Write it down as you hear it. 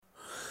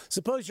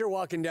Suppose you're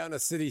walking down a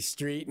city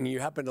street and you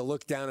happen to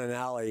look down an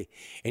alley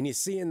and you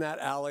see in that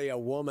alley a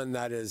woman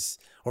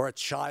or a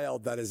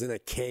child that is in a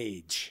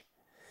cage.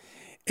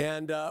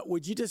 And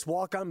would you just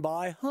walk on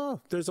by?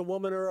 There's a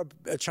woman or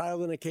a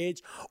child in a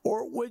cage.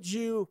 Or would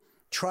you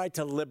try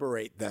to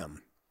liberate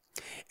them?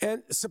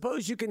 And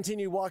suppose you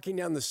continue walking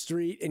down the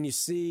street and you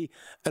see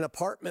an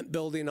apartment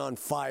building on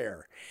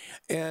fire.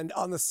 And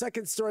on the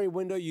second story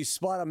window, you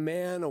spot a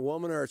man, a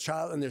woman, or a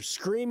child, and they're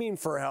screaming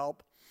for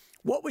help.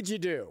 What would you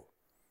do?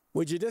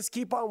 Would you just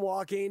keep on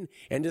walking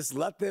and just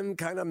let them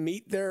kind of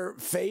meet their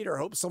fate or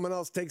hope someone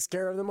else takes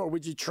care of them? Or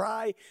would you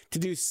try to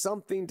do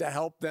something to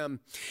help them?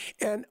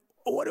 And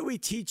what do we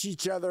teach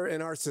each other in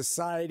our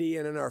society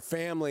and in our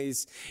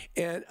families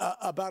and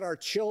about our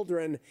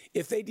children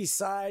if they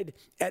decide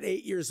at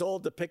 8 years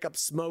old to pick up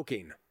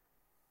smoking?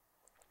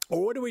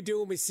 Or what do we do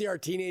when we see our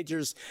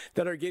teenagers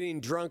that are getting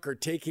drunk or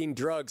taking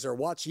drugs or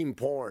watching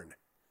porn?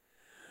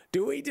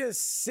 Do we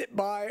just sit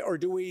by, or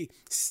do we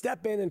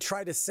step in and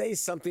try to say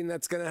something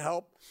that's going to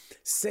help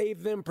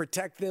save them,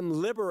 protect them,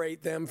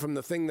 liberate them from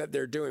the thing that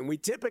they're doing? We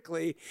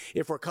typically,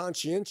 if we're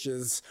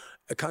conscientious,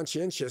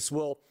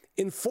 will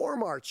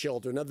inform our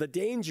children of the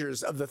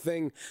dangers of the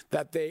thing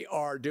that they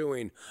are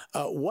doing.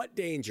 What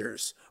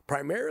dangers?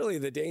 Primarily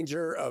the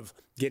danger of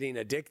getting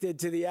addicted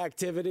to the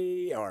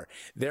activity, or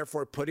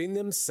therefore putting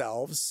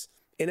themselves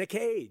in a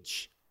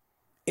cage,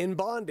 in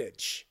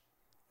bondage,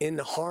 in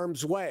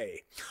harm's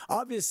way.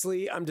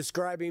 Obviously, I'm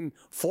describing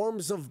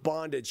forms of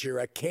bondage here.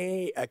 A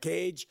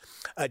cage,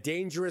 a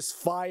dangerous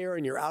fire,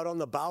 and you're out on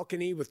the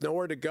balcony with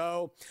nowhere to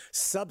go,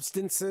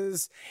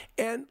 substances,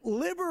 and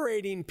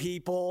liberating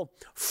people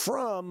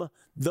from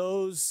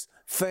those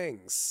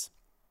things.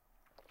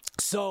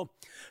 So,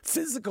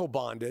 physical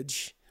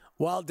bondage,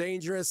 while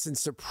dangerous and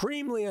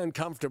supremely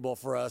uncomfortable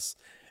for us,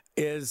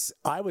 is,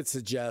 I would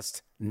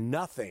suggest,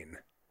 nothing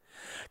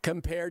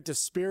compared to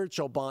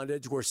spiritual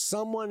bondage, where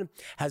someone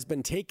has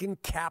been taken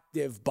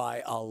captive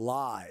by a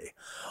lie,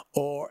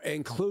 or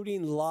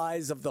including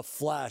lies of the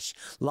flesh,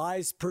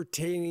 lies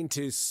pertaining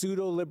to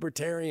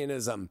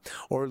pseudo-libertarianism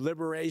or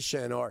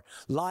liberation, or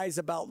lies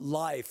about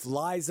life,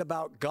 lies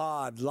about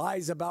God,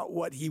 lies about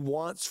what he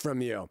wants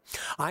from you.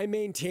 I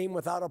maintain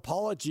without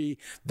apology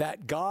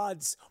that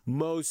God's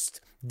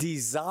most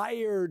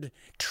desired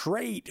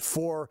trait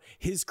for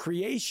his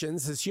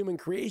creations, his human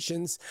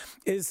creations,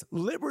 is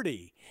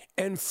liberty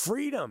and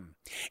freedom.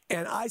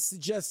 And I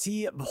suggest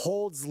he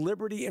holds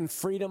liberty and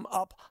freedom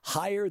up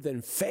higher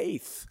than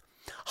faith,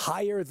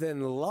 higher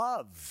than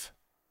love.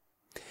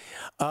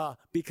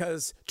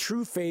 Because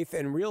true faith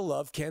and real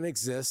love can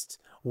exist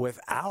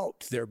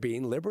without there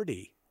being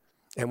liberty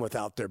and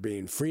without there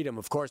being freedom.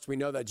 Of course, we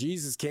know that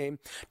Jesus came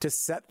to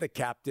set the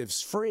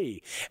captives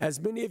free. As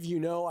many of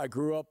you know, I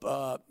grew up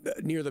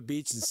near the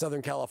beach in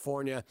Southern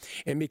California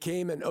and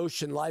became an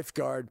ocean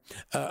lifeguard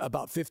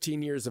about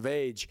 15 years of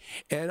age.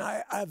 And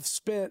I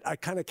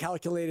kind of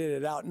calculated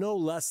it out, no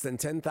less than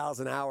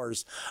 10,000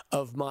 hours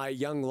of my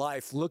young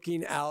life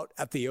looking out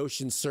at the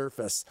ocean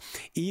surface,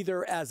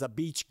 either as a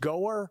beach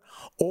goer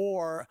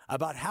or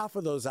about half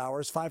of those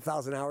hours,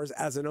 5,000 hours,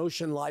 as an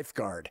ocean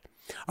lifeguard.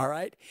 All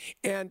right?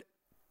 And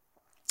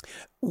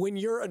when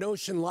you're an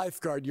ocean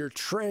lifeguard, you're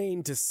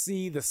trained to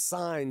see the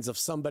signs of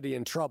somebody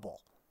in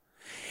trouble.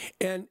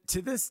 And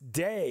to this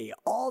day,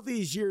 all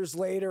these years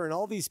later and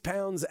all these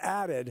pounds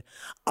added,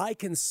 I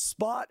can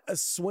spot a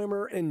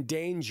swimmer in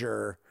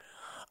danger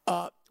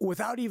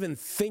without even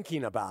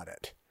thinking about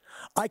it.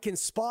 I can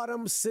spot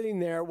them sitting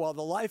there while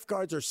the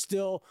lifeguards are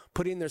still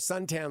putting their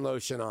suntan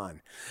lotion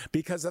on,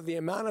 because of the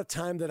amount of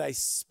time that I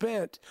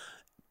spent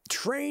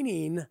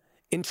training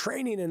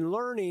and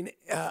learning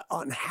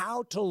on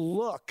how to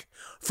look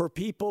for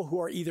people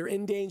who are either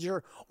in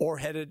danger or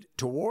headed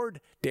toward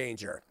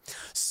danger.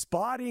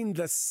 Spotting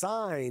the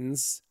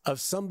signs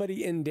of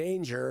somebody in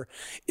danger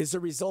is a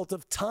result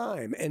of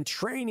time and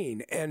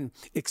training and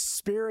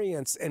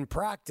experience and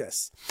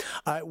practice.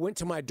 I went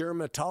to my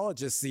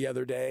dermatologist the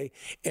other day,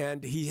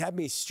 and he had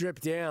me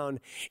stripped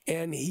down,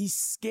 and he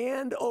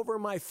scanned over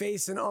my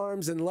face and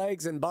arms and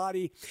legs and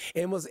body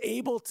and was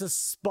able to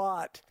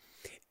spot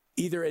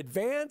either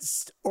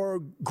advanced or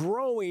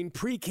growing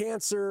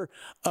precancer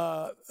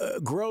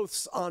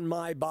growths on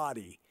my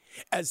body.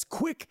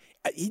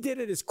 He did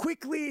it as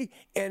quickly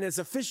and as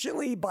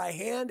efficiently by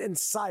hand and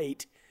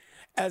sight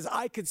as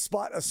I could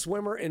spot a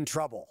swimmer in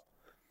trouble.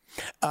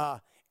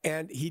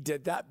 And he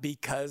did that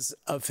because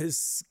of his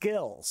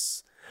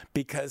skills,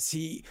 because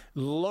he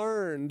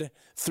learned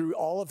through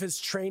all of his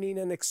training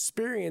and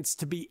experience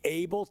to be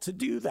able to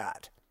do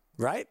that,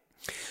 right?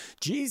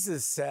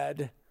 Jesus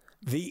said,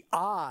 the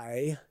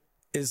eye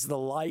is the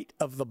light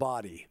of the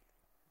body.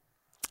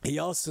 He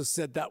also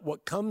said that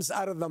what comes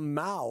out of the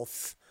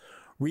mouth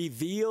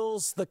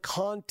reveals the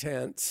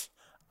content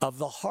of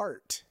the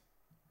heart.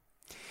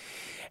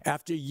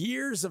 After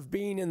years of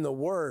being in the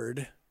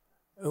Word,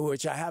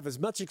 which I have as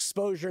much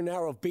exposure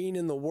now of being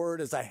in the Word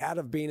as I had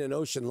of being an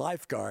ocean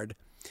lifeguard,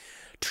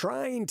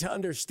 trying to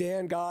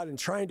understand God and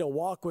trying to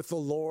walk with the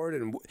Lord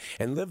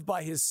and live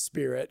by his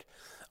Spirit,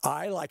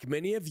 I, like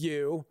many of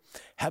you,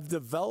 have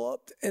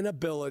developed an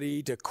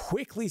ability to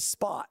quickly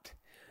spot,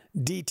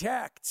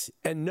 detect,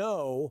 and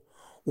know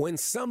when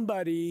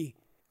somebody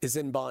is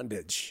in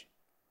bondage,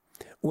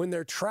 when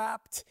they're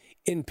trapped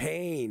in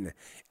pain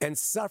and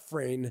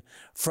suffering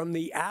from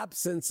the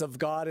absence of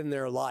God in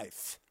their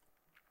life.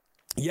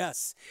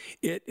 Yes,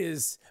 it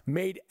is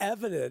made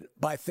evident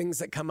by things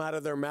that come out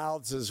of their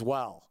mouths as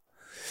well.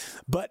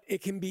 But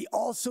it can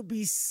also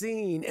be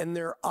seen in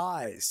their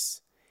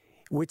eyes,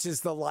 which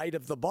is the light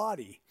of the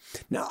body.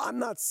 Now, I'm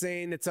not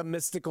saying it's a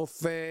mystical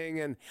thing,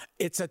 and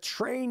it's a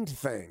trained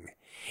thing.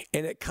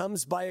 And it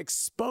comes by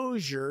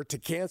exposure to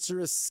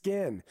cancerous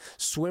skin,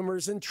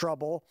 swimmers in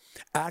trouble,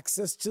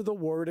 access to the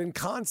word and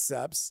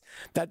concepts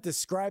that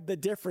describe the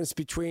difference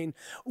between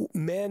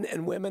men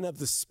and women of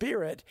the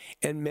spirit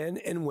and men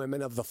and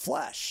women of the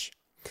flesh.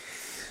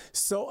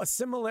 So a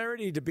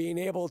similarity to being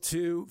able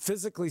to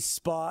physically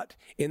spot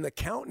in the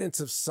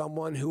countenance of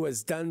someone who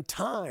has done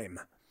time.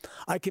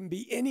 I can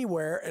be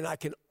anywhere and I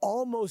can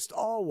almost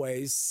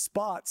always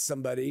spot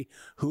somebody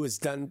who has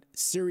done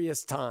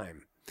serious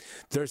time.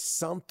 There's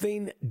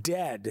something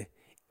dead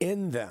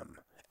in them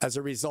as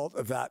a result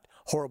of that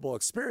horrible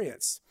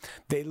experience.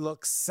 They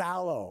look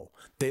sallow,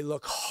 they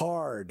look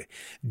hard,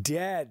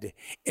 dead,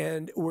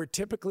 and we're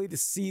typically to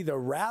see the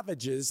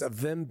ravages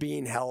of them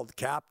being held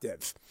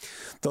captive.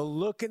 The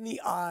look in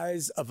the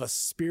eyes of a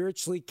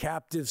spiritually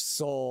captive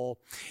soul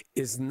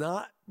is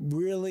not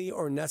really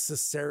or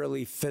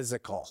necessarily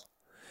physical,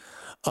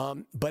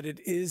 but it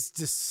is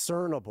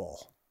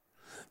discernible.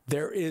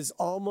 There is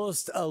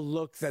almost a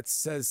look that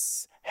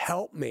says,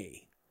 help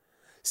me,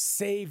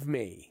 save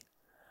me,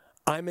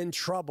 I'm in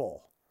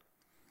trouble,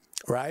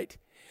 right?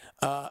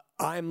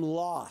 I'm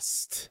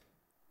lost.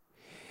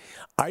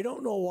 I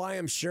don't know why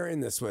I'm sharing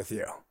this with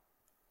you.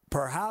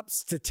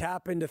 Perhaps to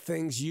tap into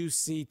things you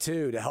see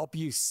too, to help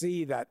you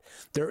see that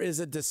there is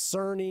a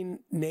discerning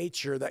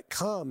nature that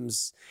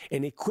comes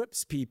and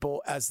equips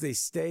people as they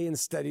stay and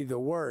study the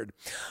word.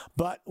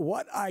 But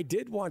what I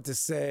did want to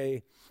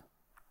say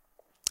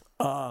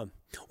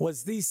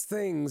was these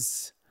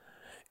things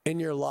in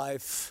your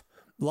life,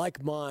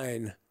 like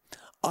mine,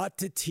 ought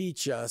to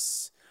teach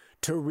us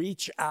to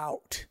reach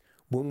out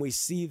when we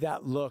see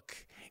that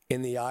look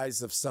in the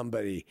eyes of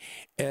somebody.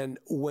 And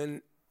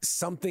when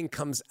something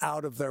comes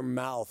out of their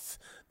mouth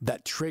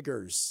that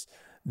triggers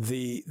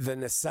the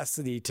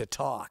necessity to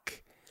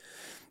talk,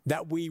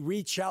 that we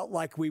reach out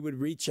like we would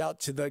reach out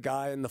to the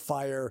guy in the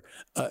fire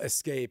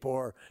escape,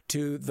 or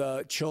to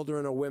the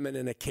children or women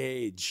in a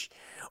cage,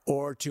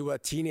 or to a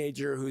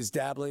teenager who's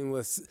dabbling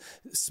with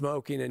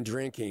smoking and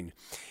drinking.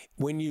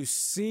 When you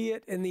see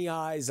it in the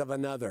eyes of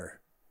another,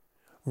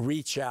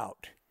 reach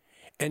out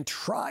and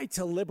try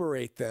to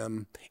liberate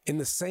them in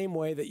the same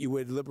way that you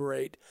would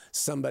liberate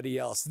somebody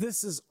else.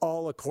 This is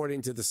all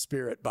according to the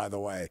Spirit, by the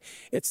way.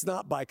 It's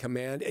not by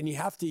command, and you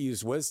have to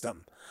use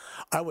wisdom.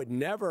 I would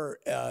never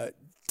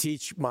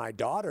teach my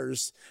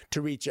daughters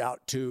to reach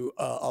out to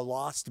a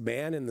lost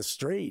man in the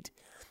street.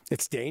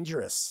 It's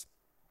dangerous.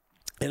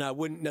 And I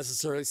wouldn't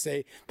necessarily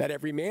say that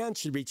every man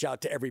should reach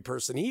out to every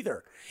person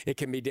either. It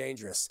can be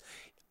dangerous.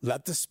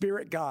 Let the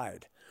Spirit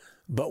guide.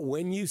 But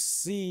when you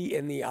see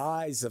in the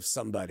eyes of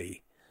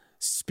somebody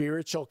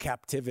spiritual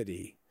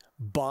captivity,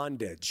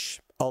 bondage,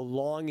 a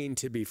longing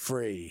to be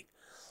free,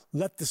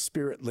 let the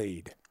Spirit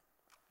lead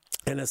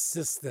and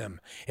assist them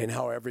in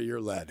however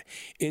you're led.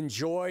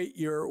 Enjoy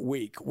your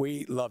week.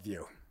 We love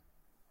you.